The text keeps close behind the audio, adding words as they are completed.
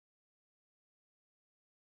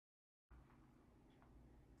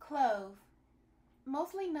Clove.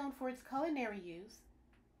 Mostly known for its culinary use,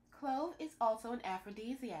 clove is also an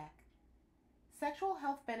aphrodisiac. Sexual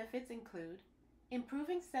health benefits include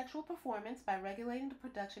improving sexual performance by regulating the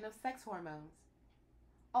production of sex hormones,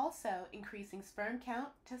 also increasing sperm count,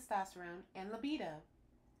 testosterone, and libido,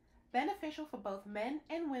 beneficial for both men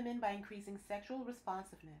and women by increasing sexual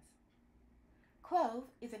responsiveness. Clove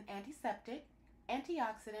is an antiseptic,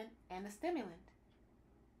 antioxidant, and a stimulant.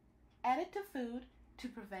 Added to food to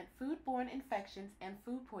prevent food-borne infections and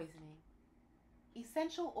food poisoning.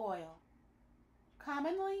 Essential oil.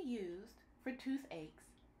 Commonly used for toothaches.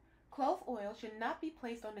 Clove oil should not be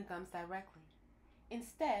placed on the gums directly.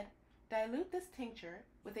 Instead, dilute this tincture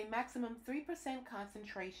with a maximum 3%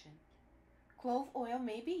 concentration. Clove oil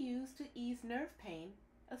may be used to ease nerve pain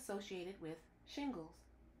associated with shingles.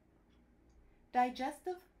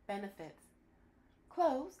 Digestive benefits.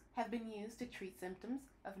 Cloves have been used to treat symptoms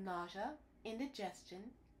of nausea, indigestion,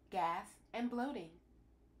 gas, and bloating.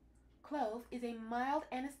 Clove is a mild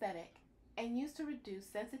anesthetic and used to reduce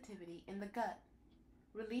sensitivity in the gut,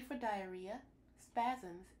 relief for diarrhea,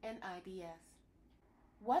 spasms, and IBS.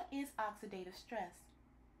 What is oxidative stress?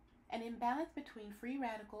 An imbalance between free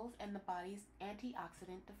radicals and the body's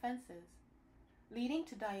antioxidant defenses, leading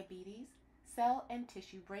to diabetes, cell and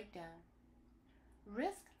tissue breakdown.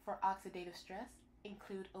 Risks for oxidative stress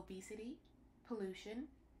include obesity, pollution,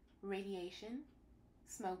 radiation,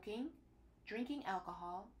 smoking, drinking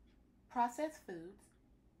alcohol, processed foods,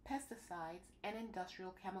 pesticides, and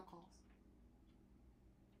industrial chemicals.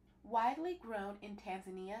 Widely grown in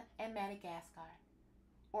Tanzania and Madagascar.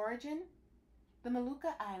 Origin: the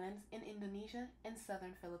Molucca Islands in Indonesia and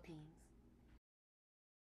southern Philippines.